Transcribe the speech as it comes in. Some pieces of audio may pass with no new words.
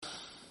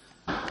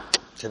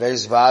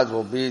Today's Vad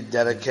was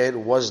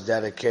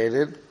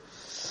dedicated,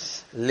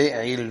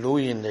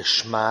 Li'ilui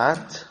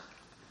Nishmat,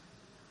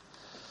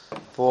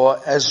 for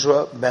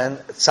Ezra ben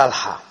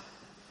Tzalha.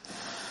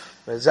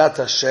 Be'ezat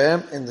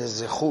Hashem, in the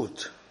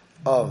zichut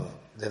of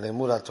the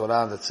Limud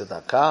Torah and the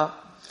Tzedakah,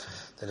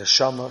 the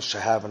Neshama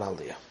shall have an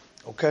Aliyah.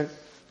 Okay?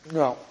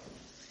 Now,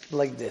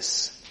 like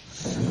this.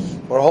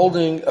 We're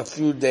holding a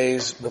few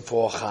days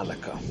before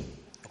Chanuka.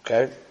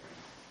 Okay?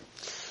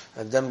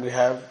 And then we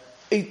have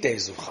 8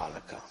 days of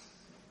Chanuka.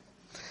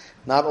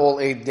 Not all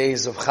 8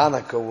 days of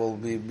Chanuka will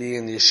be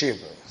in the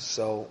yeshiva.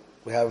 So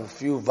we have a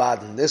few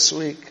Vaden this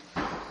week,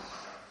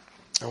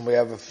 and we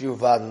have a few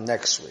Vaden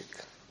next week.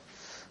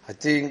 I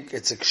think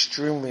it's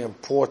extremely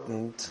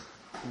important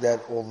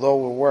that although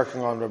we're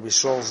working on Rabbi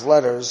Shaul's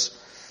letters,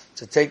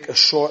 to take a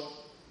short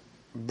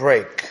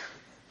break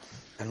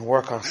and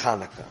work on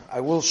Chanuka. I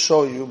will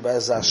show you,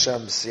 Be'ez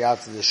Hashem,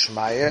 Siyata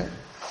D'Shmaya,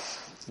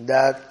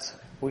 that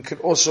we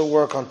could also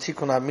work on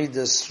Tikkun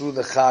HaMidas through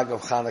the Chag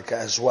of Chanuka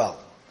as well.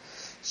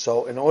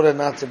 So in order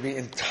not to be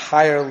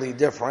entirely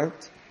different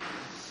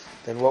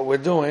than what we're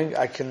doing,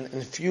 I can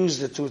infuse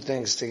the two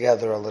things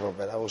together a little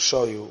bit. I will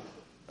show you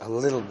a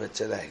little bit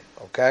today,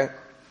 okay?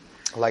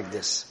 Like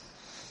this.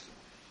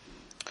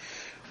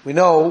 We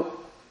know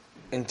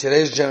in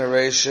today's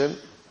generation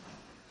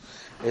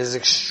it is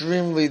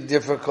extremely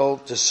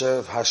difficult to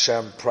serve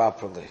Hashem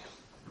properly.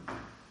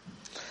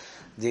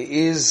 There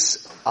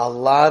is a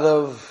lot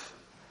of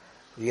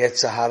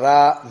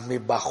Yetzahara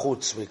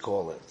mibachutz, we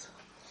call it.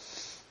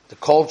 The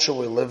culture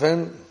we live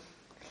in,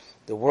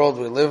 the world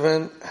we live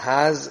in,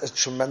 has a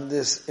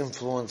tremendous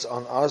influence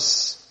on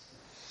us,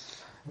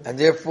 and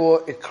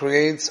therefore it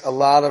creates a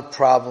lot of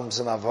problems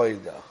in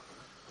avodah.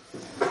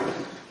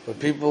 But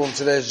people in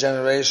today's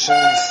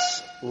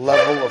generation's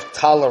level of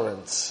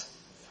tolerance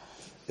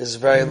is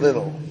very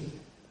little,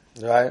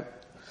 right?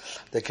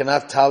 They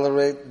cannot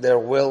tolerate their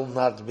will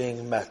not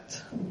being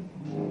met.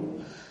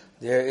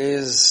 There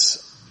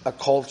is a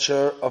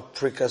culture of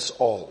prikas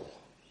all.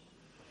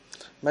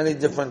 Many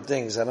different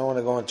things. I don't want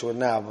to go into it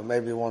now, but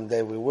maybe one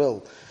day we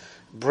will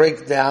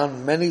break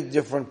down many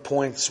different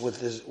points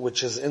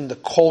which is in the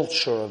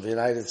culture of the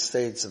United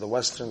States, of the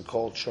Western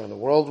culture, and the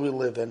world we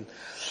live in,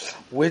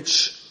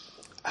 which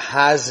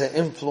has an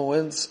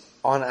influence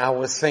on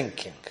our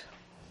thinking.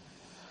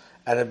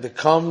 And it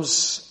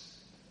becomes,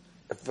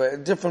 for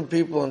different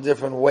people in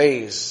different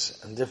ways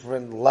and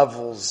different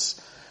levels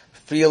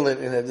feel it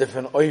in a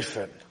different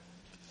oifen.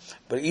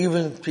 But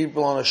even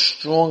people on a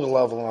strong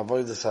level in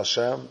Avodas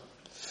Hashem,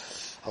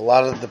 a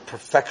lot of the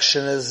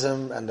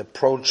perfectionism and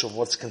approach of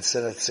what's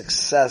considered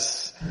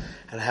success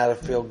and how to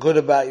feel good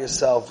about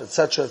yourself,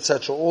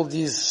 etc., all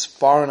these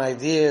foreign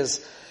ideas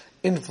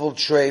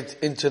infiltrate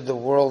into the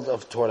world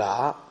of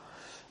Torah,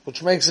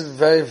 which makes it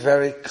very,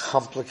 very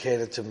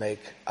complicated to make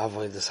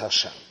Avodas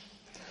Hashem.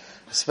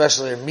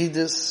 Especially in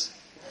Midas,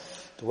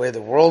 the way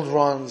the world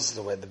runs,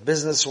 the way the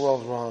business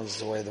world runs,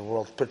 the way the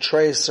world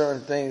portrays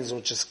certain things,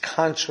 which is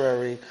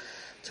contrary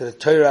to the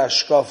Torah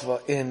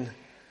Hashkafa in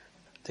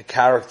the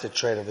character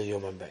trait of a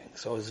human being.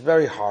 So it's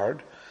very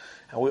hard,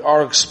 and we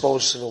are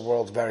exposed to the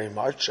world very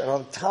much. And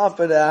on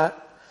top of that,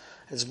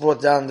 it's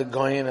brought down the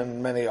Goyin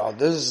and many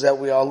others, that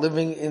we are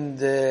living in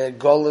the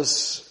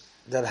Golus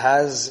that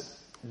has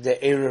the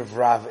Erev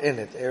Rav in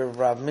it. Erev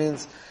Rav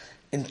means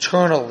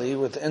internally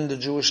within the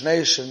Jewish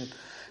nation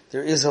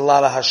there is a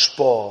lot of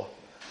hashpah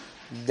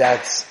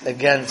that's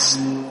against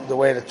the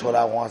way the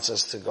Torah wants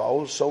us to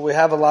go. So we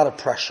have a lot of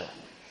pressure.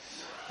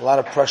 A lot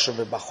of pressure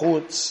with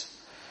bachutz,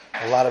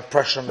 a lot of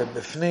pressure with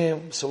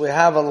bifnim. So we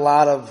have a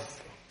lot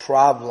of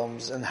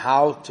problems in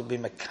how to be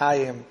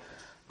mekayim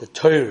the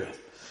Torah.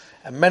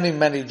 And many,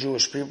 many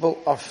Jewish people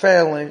are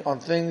failing on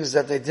things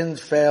that they didn't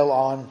fail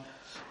on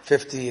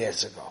 50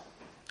 years ago.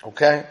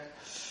 Okay?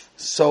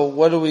 So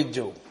what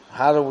do?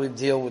 How do we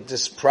deal with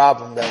this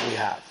problem that we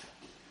have?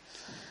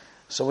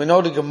 So we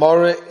know the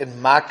Gemara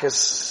in Makkas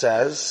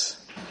says,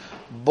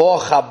 Bo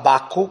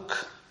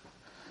Chabakuk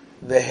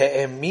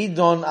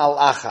vehe'emidon al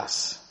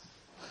achas.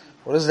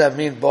 What does that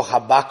mean, Bo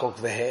Chabakuk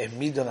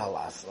vehe'emidon al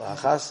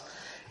achas?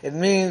 It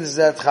means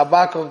that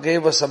Chabakuk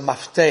gave us a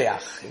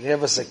mafteach. He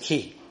gave us a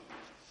key.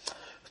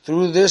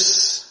 Through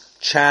this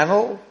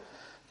channel,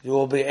 you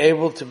will be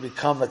able to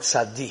become a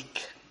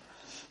tzaddik.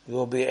 You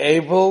will be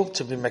able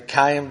to be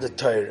mekayim the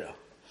Torah.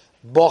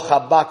 Bo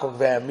Chabakuk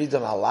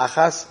ve'emidon al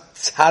achas,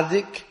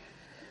 tzaddik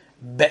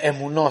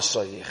be'emunah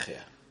so yichya.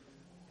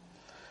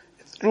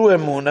 Through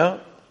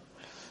Emunah,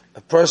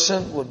 a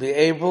person would be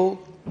able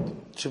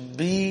to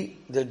be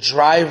the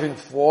driving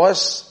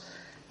force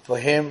for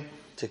him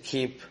to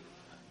keep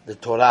the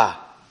Torah.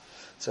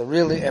 So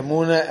really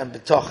Emunah and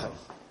B'tochen.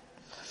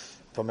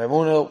 From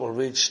Emunah we'll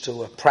reach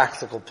to a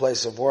practical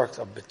place of work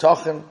of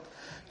B'tochen.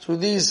 Through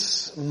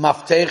these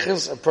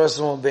mafteches, a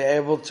person will be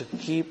able to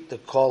keep the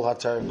Kol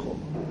HaTorah,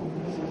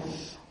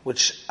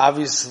 which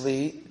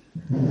obviously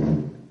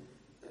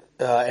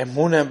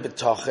Emunah and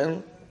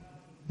B'tochen,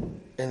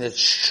 in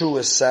its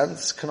truest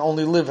sense, can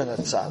only live in a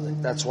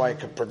tzaddik. That's why it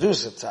can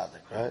produce a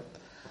tzaddik, right?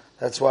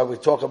 That's why we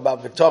talk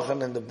about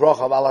B'tochen in the Broch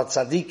of Allah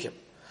Tzaddikim.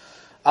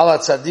 ala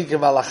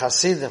tzadikim ala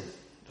chasidim.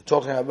 We're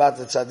talking about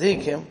the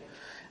tzadikim,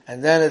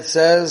 and then it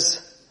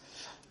says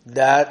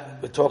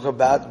that we talk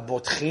about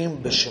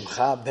botchim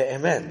b'shimcha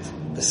be'emet,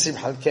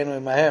 b'simcha kenu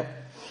imahem.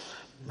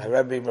 My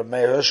Rebbe, Rabbi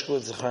Meir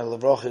Hershkowitz, Zichron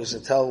Livrocha,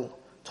 used to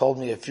told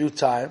me a few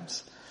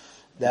times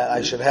that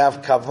I should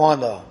have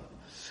kavanah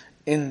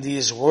in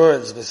these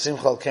words,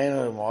 v'simcha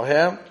kenu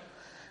imahem,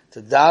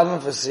 to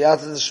daven for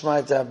siyata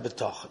d'shmai to have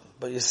betochen.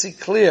 But you see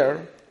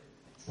clear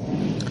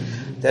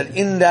that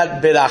in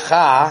that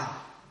beracha,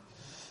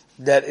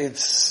 that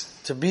it's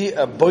to be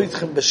a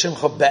boitchem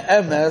b'shimcha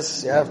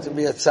be'emes, you have to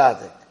be a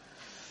tzaddik.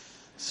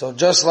 So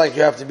just like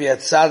you have to be a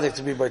tzaddik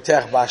to be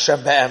boitech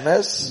b'Hashem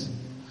be'emes,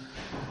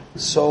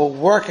 so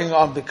working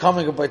on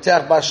becoming a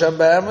boitech b'Hashem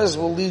be'emes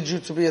will lead you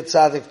to be a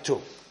tzaddik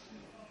too.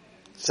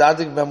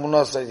 Tzaddik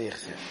be'emunah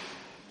sayich.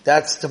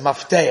 That's the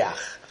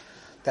mafteach.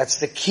 That's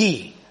the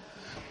key.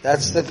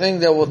 That's the thing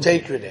that will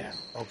take you there.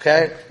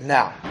 Okay?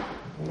 Now,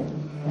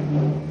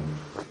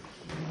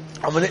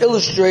 I'm going to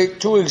illustrate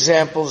two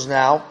examples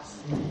now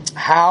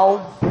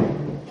how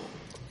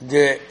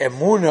the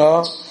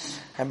Emunah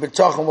and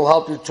B'tochen will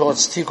help you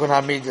towards Tikkun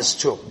HaMidas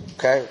too.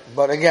 Okay?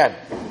 But again,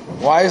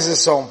 why is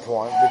this so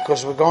important?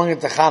 Because we're going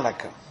into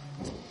Chanuka.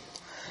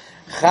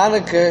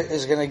 Chanuka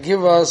is going to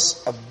give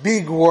us a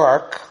big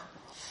work.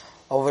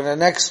 Over the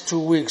next 2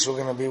 weeks, we're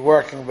going to be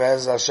working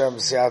Be'ez Hashem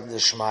B'siyat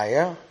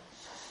D'Shmaya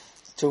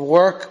to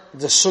work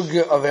the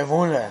sugya of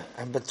Emunah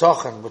and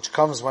B'tochen, which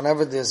comes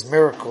whenever there's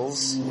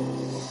miracles.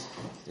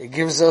 It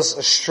gives us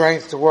a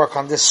strength to work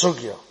on this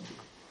sugya.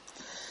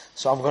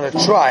 So I'm going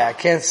to try. I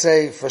can't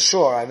say for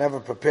sure. I never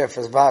prepare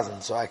for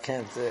Zvadim, so I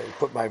can't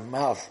put my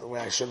mouth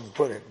where I shouldn't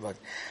put it. But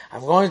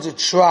I'm going to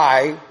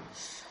try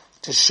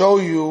to show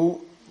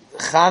you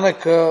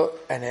Chanuka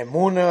and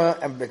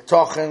Emunah and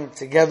B'tochen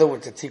together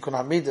with the Tikkun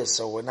HaMidas,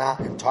 so we're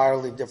not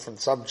entirely different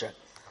subject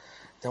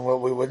than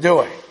what we were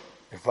doing.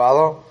 You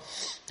follow?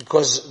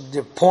 Because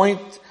the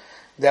point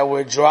that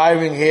we're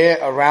driving here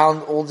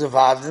around all the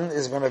Vadim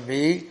is going to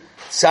be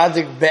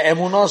Tzadik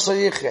be'emunah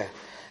soyicheh.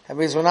 That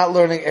means we're not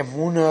learning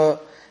Emunah,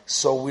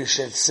 so we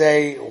should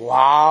say,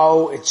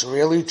 wow, it's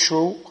really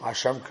true.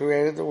 Hashem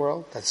created the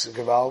world. That's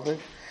gewaldig.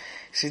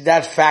 See,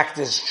 that fact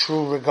is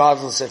true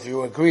regardless if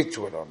you agree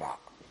to it or not.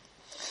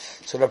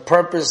 So the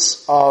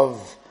purpose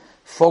of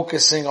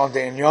focusing on the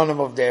inyonim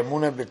of the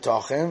Emunah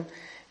B'tochen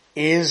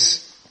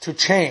is to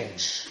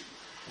change,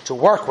 to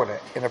work with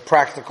it in a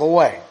practical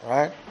way,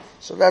 right?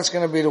 So that's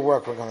going to be the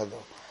work we're going to do.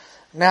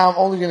 Now I'm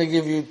only going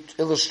to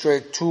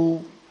illustrate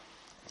two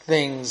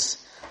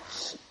things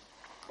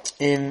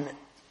in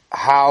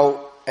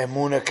how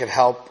Emunah could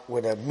help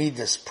with a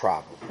Midas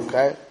problem,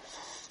 okay?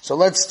 So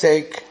let's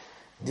take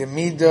the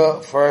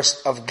Midah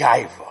first of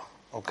Gaiva,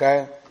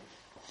 okay?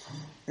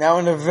 Now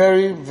in a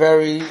very,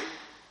 very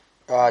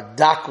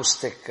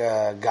dakustic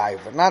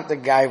Gaiva, not the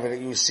Gaiva that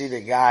you see the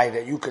guy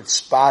that you could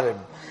spot him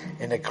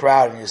in a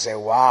crowd and you say,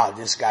 wow,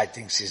 this guy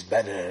thinks he's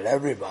better than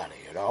everybody,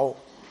 you know?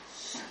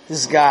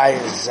 This guy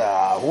is,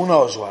 who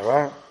knows what,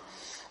 right?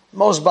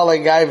 Most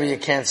Balei Gaiva you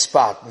can't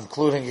spot,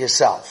 including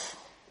yourself.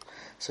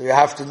 So you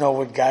have to know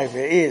what Gaiva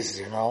is,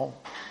 you know.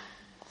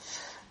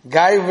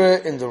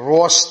 Gaiva, in the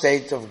raw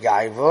state of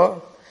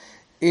Gaiva,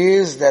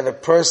 is that a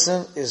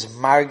person is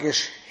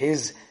margish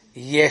his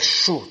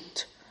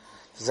yeshut.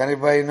 Does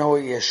anybody know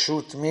what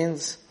yeshut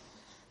means?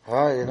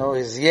 You know,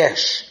 his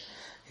yesh.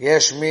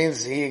 Yesh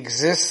means he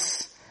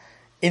exists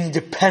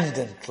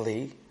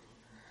independently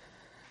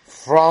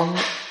from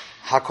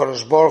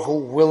HaKadosh Baruch Hu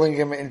willing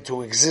him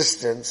into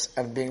existence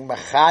and being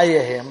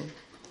machaya him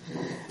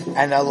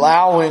and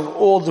allowing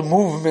all the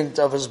movement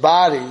of his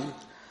body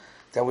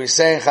that we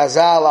say in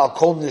Chazal, al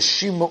kol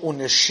neshima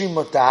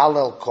uneshima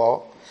tahalel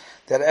ko,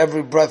 that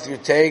every breath you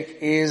take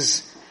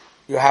is,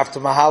 you have to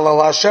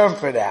mahalal Hashem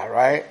for that,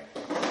 right?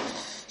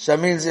 So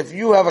that means if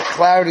you have a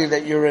clarity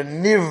that you're a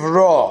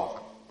nivro,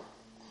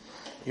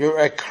 you're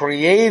a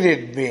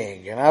created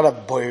being, you're not a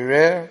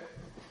boirer,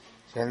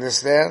 you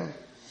understand?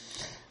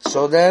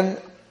 So then,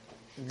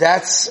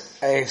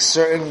 that's a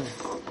certain,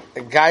 a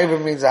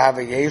gaiva means I have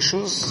a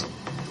yeshus,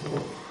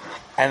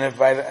 and if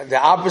the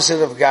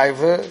opposite of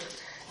gaiva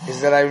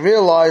is that I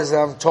realize that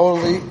I'm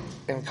totally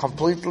and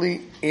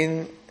completely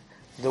in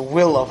the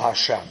will of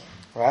Hashem,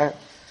 right?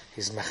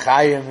 He's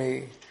mechayim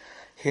me,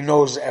 He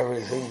knows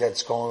everything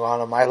that's going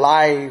on in my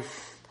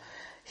life,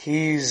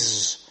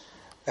 He's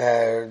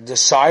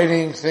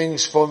deciding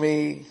things for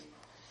me,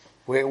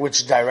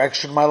 which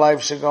direction my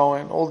life should go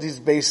in, all these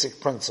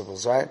basic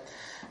principles, right?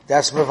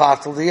 That's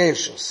mevatel the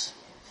yeshus,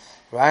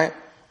 right?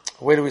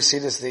 Where do we see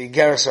this? The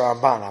Igeres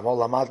Ramban. Amol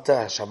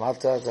lamata,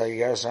 shamata, the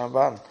Igeres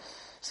Ramban.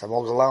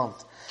 Samol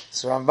gelernt.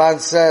 So Ramban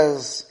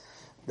says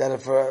that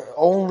if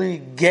only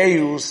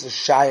Geus is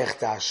shaykh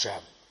to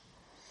Hashem.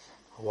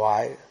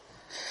 Why?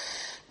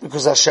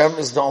 Because Hashem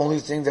is the only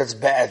thing that's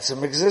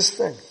be'etzim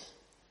existing.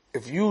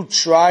 If you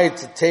try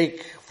to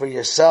take for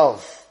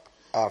yourself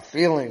a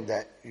feeling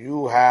that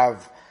you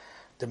have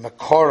the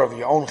makor of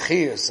your own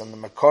chiyus and the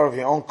makor of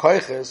your own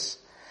koiches,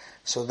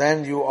 so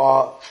then you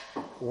are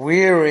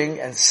wearing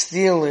and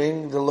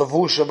stealing the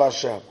levush of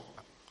Hashem.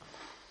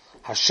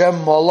 Hashem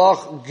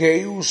molach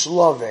geus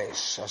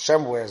lovesh.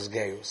 Hashem wears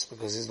geus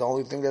because he's the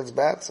only thing that's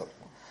bad.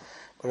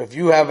 But if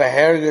you have a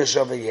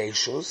hergish of a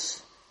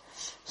Yeshus,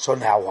 so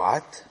now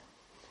what?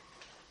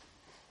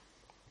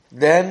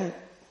 Then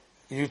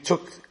you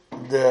took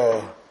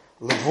the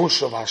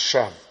levush of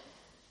Hashem.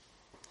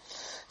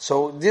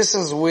 So this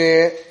is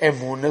where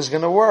Emunah is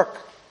going to work.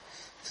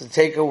 To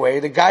take away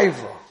the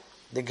gaiva,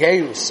 the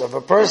geus of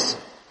a person.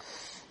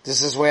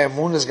 This is where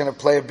Emunah is going to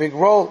play a big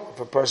role. If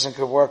a person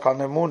could work on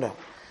Emunah.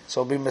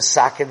 So it'll be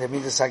mesaken the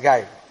midas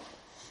hagaiva.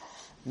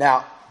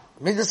 Now,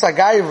 midas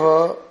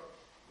hagaiva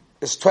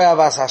is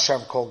toyavas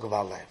Hashem kol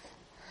gevalev.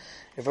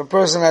 If a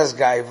person has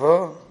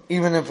gaiva,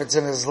 even if it's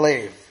in his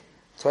lave,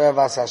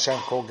 toyavas Hashem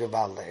kol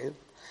gevalev,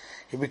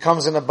 he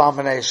becomes an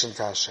abomination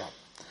to Hashem.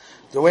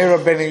 The way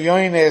Rabbeinu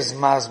Yoina is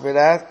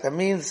masbirat, that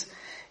means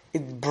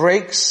it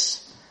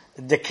breaks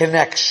the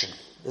connection.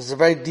 This is a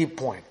very deep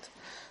point.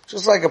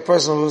 Just like a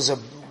person who's a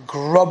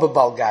grubber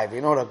balgaiva.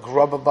 You know what a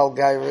grubber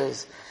balgaiva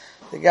is?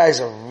 The guy's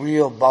a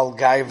real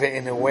balgaiva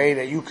in a way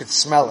that you could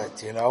smell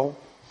it, you know?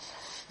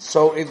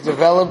 So it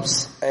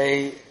develops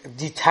a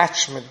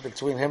detachment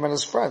between him and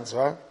his friends,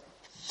 right?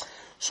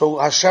 So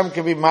Hashem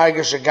can be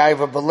margish a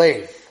gaiva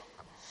belev.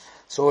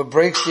 So it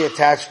breaks the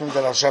attachment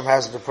that Hashem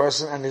has to the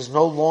person and is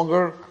no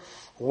longer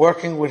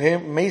working with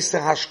him. It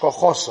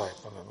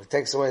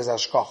takes away his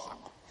hashkocha.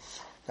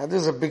 Now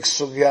this is a big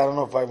sugya. I don't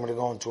know if I'm going to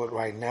go into it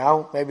right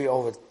now. Maybe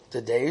over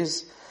the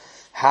days.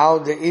 How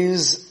there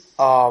is,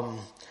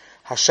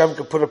 Hashem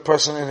can put a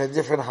person in a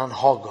different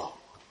hanhoga.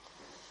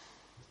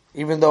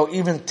 Even though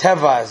even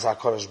Teva is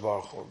HaKadosh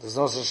Baruch Hu. There's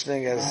no such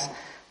thing as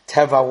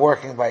Teva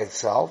working by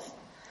itself.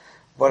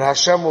 But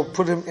Hashem will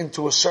put him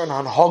into a certain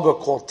hanhoga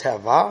called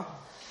Teva,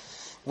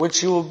 which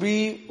he will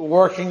be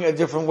working a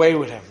different way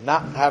with him,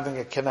 not having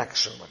a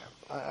connection with him.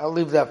 I'll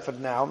leave that for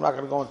now. I'm not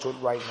going to go into it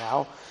right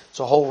now. It's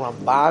a whole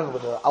Ramban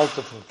with an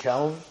Alta from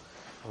Kelm.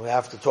 We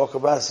have to talk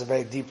about it. It's a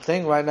very deep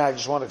thing. Right now I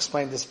just want to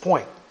explain this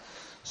point.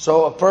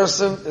 So a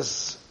person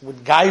is,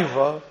 with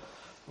Gaiva,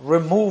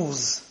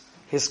 removes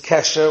his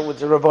kesher with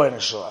the Rabbeinu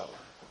Shalom.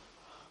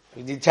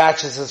 He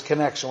detaches his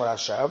connection with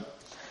Hashem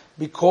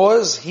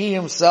because he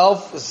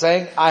himself is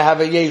saying, I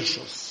have a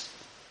Yeshus.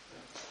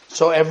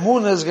 So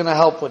Emunah is going to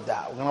help with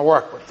that. We're going to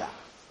work with that.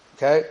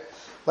 Okay?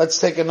 Let's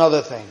take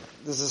another thing.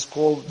 This is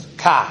called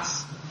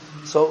Kas.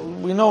 So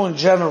we know in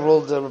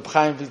general the Reb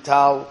Chaim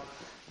Vital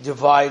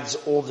divides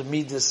all the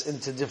midas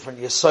into different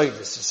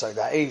Yesoidas. Yesoid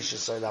HaEsh,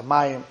 Yesoid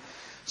HaMayim.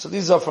 So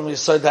these are from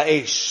Yesoid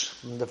HaEsh,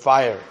 from the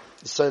fire.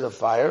 Yesoid of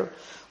fire.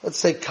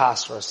 Let's take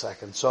Kas for a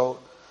second. So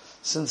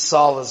since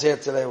Saul is here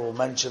today, we'll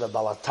mention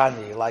about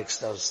Balatanya. He likes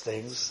those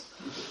things.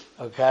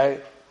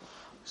 Okay?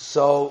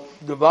 So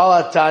the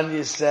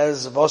Balatanya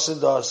says,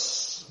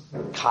 Vosidos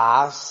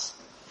Kas.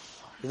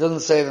 He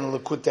doesn't say it in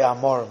Likutei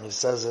Amorim. He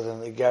says it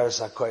in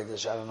Igeres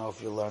HaKodesh. I don't know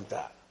if you learned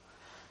that.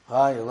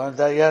 You learned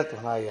that yet?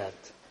 Or not yet?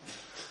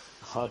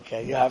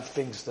 Okay, you have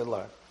things to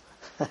learn.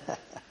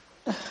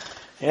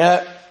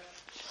 Yeah.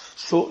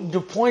 So the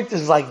point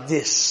is like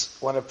this.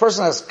 When a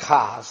person has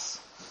Kas,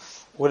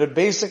 what it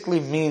basically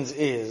means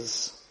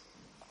is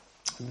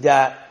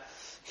that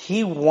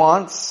he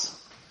wants,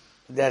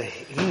 that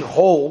he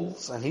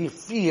holds, and he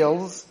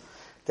feels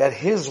that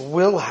his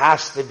will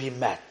has to be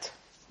met.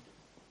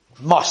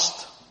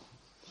 Must.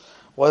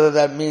 Whether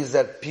that means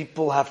that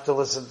people have to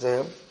listen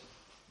to him,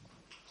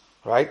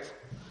 right?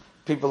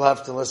 People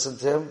have to listen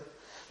to him.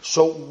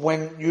 So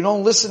when you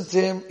don't listen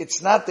to him,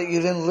 it's not that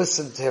you didn't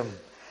listen to him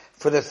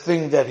for the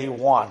thing that he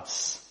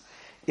wants.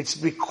 It's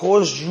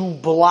because you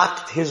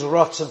blocked his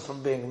ratzon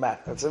from being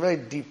met. That's a very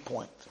deep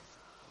point.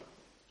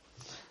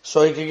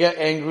 So he can get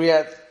angry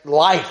at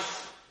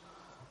life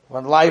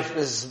when life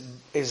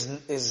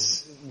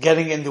is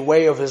getting in the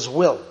way of his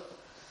will.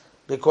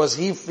 Because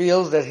he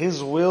feels that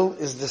his will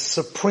is the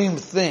supreme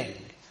thing.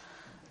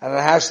 And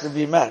it has to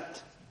be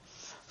met.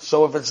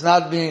 So if it's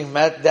not being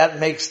met, that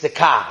makes the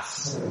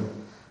kas.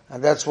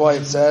 And that's why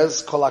it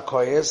says, Kol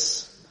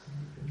hakoyes,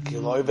 ki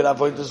lo ived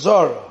avodah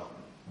zara.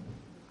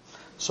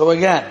 So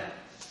again,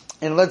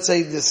 and let's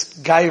say this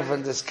gaiva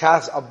and this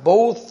kas are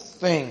both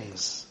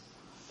things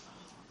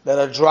that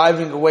are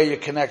driving away your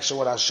connection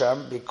with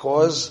Hashem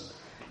because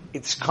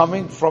it's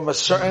coming from a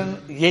certain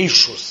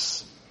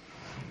yeshus.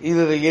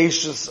 Either the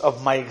yeshus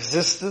of my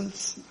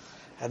existence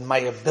and my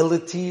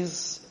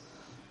abilities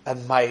and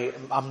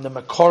I'm the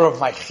makor of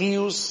my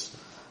chiyus,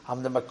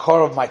 I'm the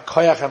makor of my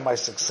koyach and my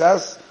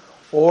success,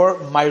 or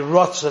my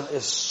ratzon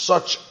is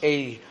such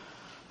a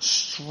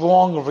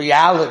strong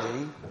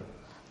reality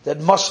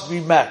that must be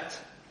met.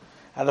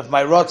 And if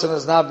my ratzon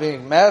is not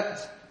being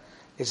met,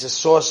 it's a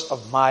source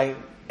of my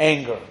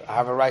anger. I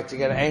have a right to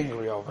get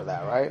angry over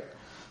that, right?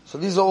 So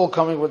these are all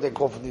coming what they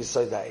call from the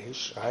Yisod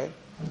HaEsh, right?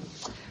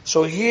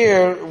 So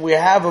here we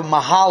have a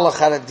mahalach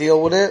how to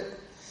deal with it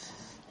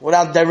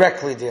without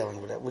directly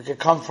dealing with it. We could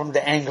come from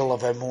the angle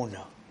of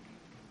Emunah.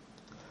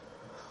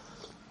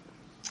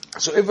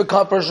 So if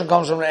a person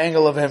comes from the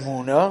angle of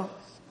Emunah,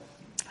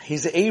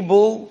 he's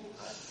able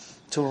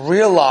to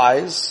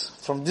realize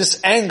from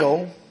this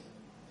angle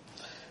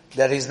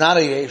that he's not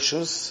a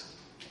Yeshus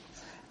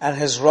and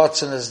his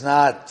Ratzon is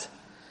not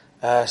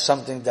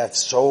something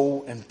that's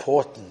so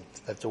important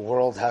that the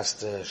world has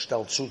to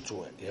stel zu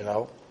to it,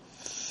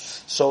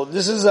 So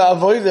this is a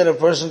avoid that a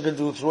person can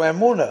do through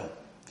Emunah.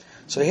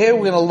 So here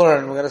we're going to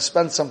learn, we're going to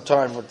spend some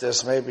time with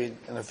this, maybe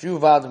in a few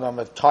vadim I'm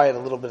going to tie it a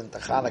little bit into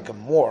Chanuka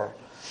more.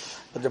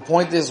 But the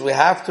point is we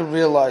have to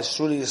realize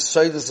through the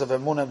Yesodus of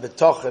Emunah and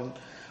B'tochen,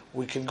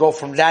 we can go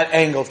from that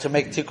angle to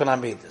make Tikkun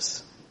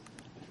Amidus.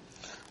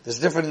 There's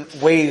different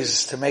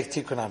ways to make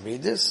Tikkun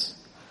Amidus,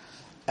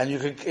 and you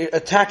can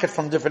attack it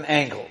from different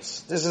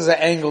angles. This is an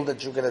angle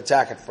that you can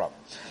attack it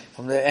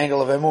from the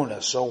angle of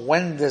Emunah. So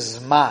when the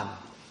Zman,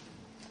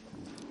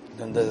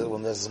 when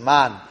the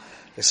Zman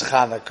is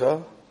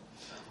Chanuka,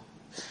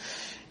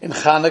 in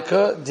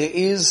Chanuka there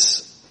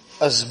is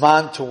a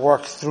Zman to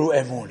work through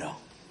Emunah.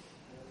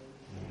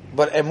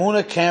 But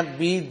Emunah can't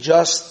be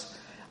just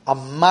a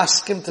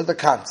maskim to the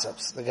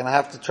concepts. They're going to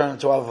have to turn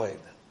into avoid.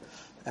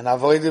 And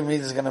avoid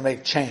means it's going to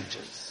make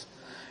changes.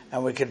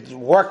 And we could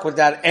work with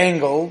that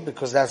angle,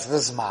 because that's the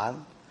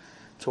Zman,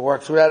 to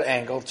work through that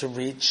angle to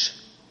reach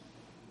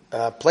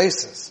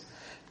places.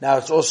 Now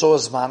it's also a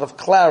Zman of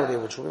clarity,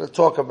 which we're going to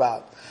talk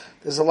about.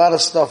 There's a lot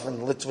of stuff in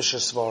Litvish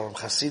Svarim,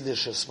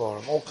 Hasidish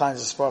Svarim, all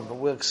kinds of Svarim, but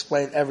we'll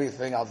explain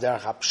everything al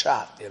derech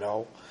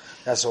hapshat,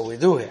 That's what we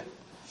do here.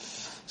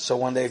 So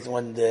when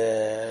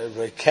the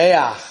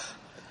Rekeach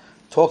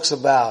talks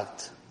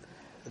about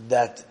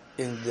that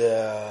in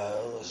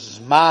the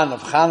Zman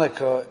of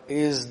Chanukah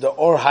is the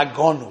Or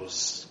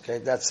Hagonus. Okay,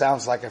 that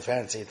sounds like a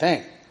fancy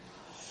thing.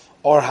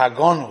 Or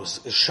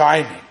Hagonus is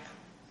shining.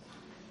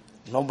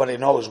 Nobody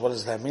knows what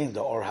does that mean, the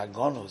Or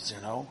Hagonus,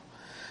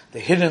 The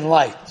hidden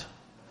light.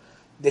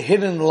 The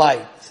hidden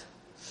light,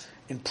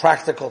 in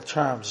practical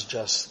terms,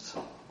 just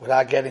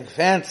without getting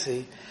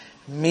fancy,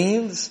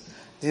 means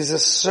there's a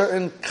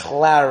certain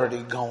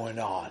clarity going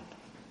on.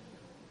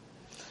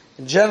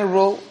 In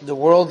general, the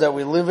world that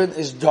we live in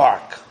is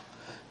dark.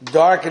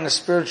 Dark in a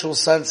spiritual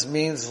sense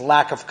means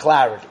lack of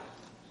clarity.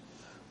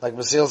 Like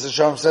Basil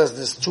Shalom says,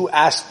 there's two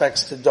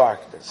aspects to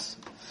darkness.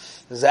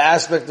 There's an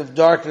aspect of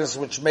darkness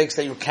which makes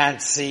that you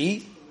can't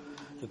see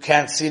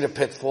the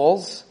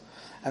pitfalls,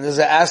 and there's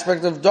an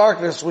aspect of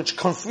darkness which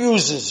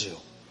confuses you.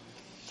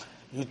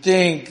 You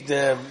think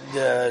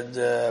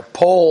the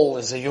pole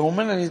is a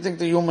human, and you think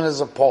the human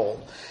is a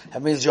pole.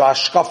 That means your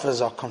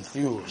hashkafas are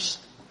confused.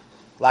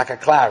 Lack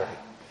of clarity.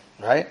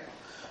 Right?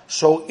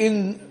 So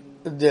in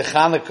the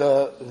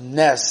Chanukah,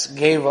 Nes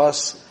gave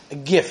us a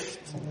gift.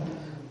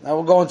 Now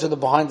we'll go into the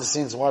behind the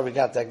scenes why we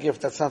got that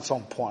gift. That's not so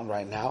important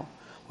right now.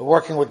 We're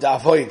working with the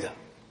Avoida.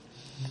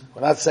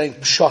 We're not saying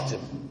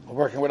Pshatim. We're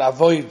working with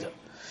Avoida.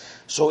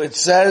 So it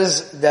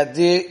says that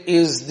there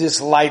is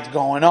this light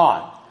going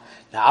on.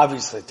 Now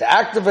obviously to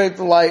activate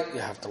the light,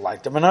 you have to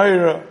light the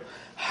menorah.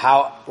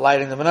 How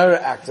lighting the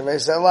menorah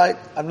activates that light?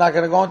 I'm not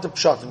going to go into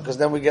Pshatim because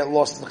then we get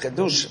lost in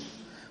Chedushim.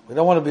 We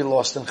don't want to be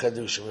lost in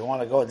Chedushim. We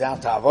want to go down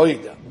to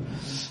Avoida.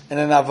 And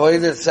in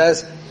Avoida it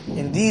says,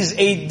 in these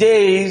 8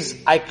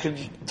 days, I could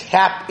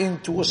tap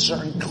into a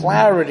certain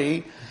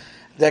clarity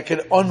that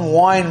could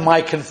unwind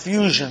my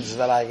confusions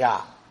that I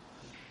got.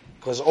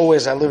 Because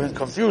always I live in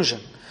confusion.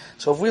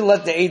 So if we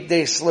let the 8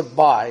 days slip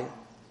by,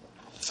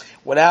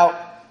 without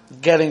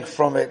getting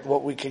from it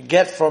what we could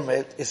get from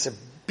it, it's a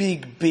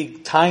big,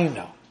 big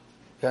taina.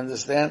 You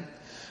understand?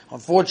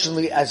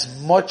 Unfortunately,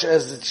 as much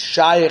as it's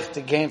shaykh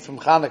to gain from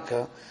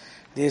Chanukah,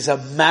 there's a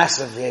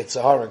massive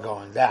Yetzer Hara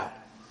going down.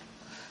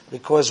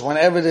 Because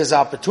whenever there's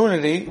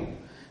opportunity,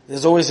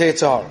 there's always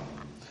Yetzer Hara.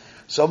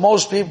 So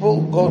most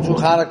people go to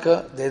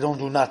Chanukah, they don't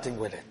do nothing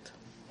with it.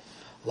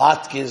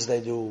 Latkes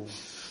they do,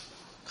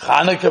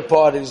 Chanukah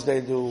parties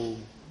they do,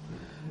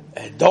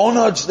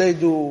 donuts they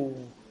do,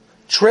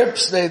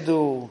 trips they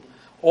do,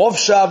 off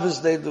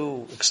Shabbos they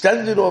do,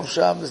 extended off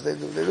Shabbos they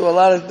do a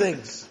lot of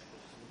things.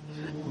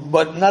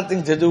 But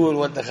nothing to do with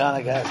what the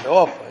Chanukah has to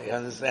offer, you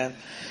understand?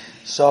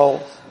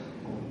 So,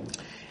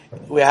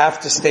 we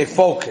have to stay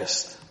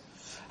focused.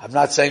 I'm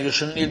not saying you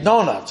shouldn't eat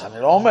donuts. I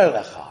mean, Omer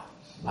Lecha.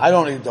 I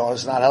don't eat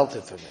donuts, it's not healthy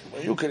for me.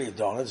 Well, you can eat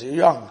donuts, you're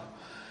young.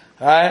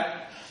 Alright?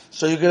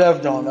 So you could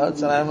have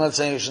donuts, and I'm not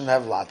saying you shouldn't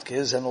have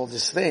latkes and all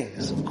these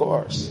things, of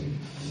course.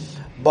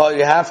 But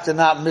you have to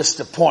not miss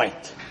the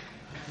point.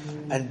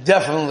 And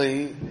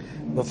definitely,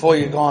 before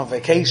you go on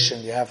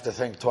vacation, you have to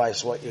think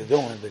twice what you're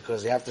doing,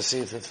 because you have to see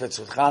if it fits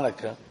with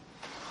Chanukah.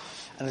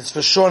 And it's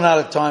for sure not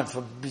a time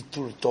for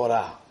Bitur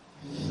Torah.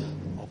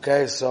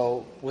 Okay,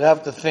 so we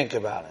have to think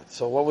about it.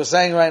 So what we're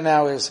saying right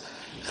now is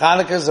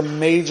Chanukah is a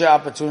major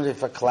opportunity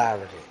for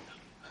clarity.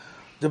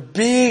 The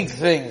big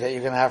thing that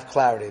you're going to have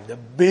clarity,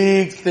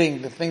 the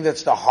thing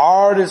that's the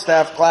hardest to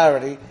have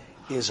clarity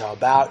is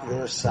about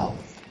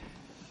yourself.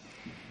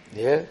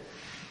 Yeah?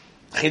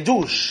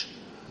 Chidush.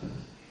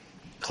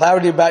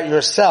 Clarity about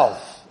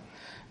yourself.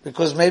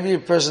 Because maybe a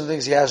person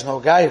thinks he has no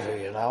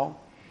gaiva,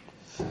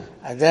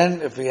 And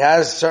then if he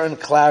has certain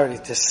clarity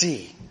to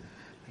see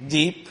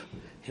deep,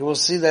 he will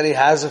see that he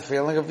has a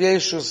feeling of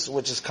Yeshus,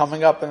 which is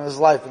coming up in his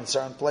life in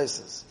certain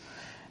places.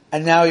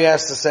 And now he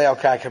has to say,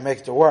 okay, I can make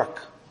it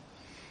work.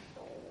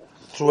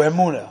 Through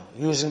Emunah,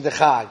 using the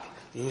Chag,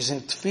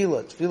 using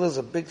tefillah. Tefillah is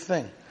a big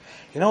thing.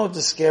 You know what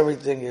the scary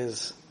thing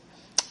is?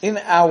 In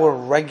our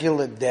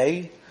regular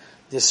day,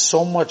 there's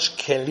so much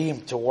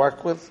kelim to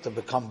work with to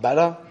become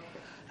better,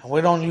 and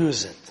we don't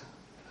use it.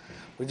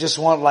 We just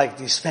want like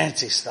these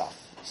fancy stuff.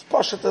 It's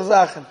pashat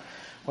hazachen.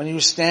 When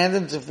you stand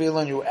in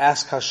tefillah and you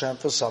ask Hashem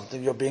for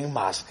something, you're being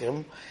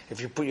maskim.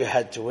 If you put your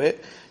head to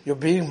it, you're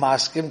being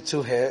maskim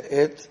to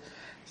it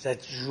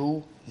that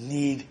you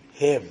need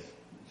Him.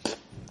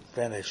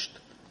 Finished.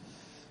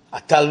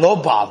 Ata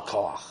lo ba'al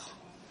koach.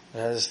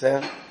 You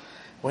understand?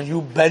 When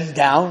you bend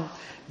down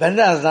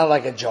is not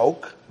like a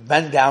joke.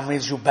 Bend down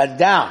means you bend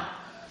down.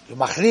 You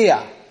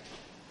machriya.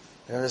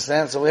 You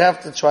understand? So we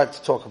have to try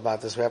to talk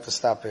about this. We have to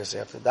stop here. So you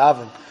have to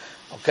daven.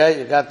 Okay,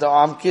 you got the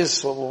arm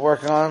kiss, what we're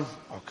working on?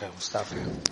 Okay, we'll stop here.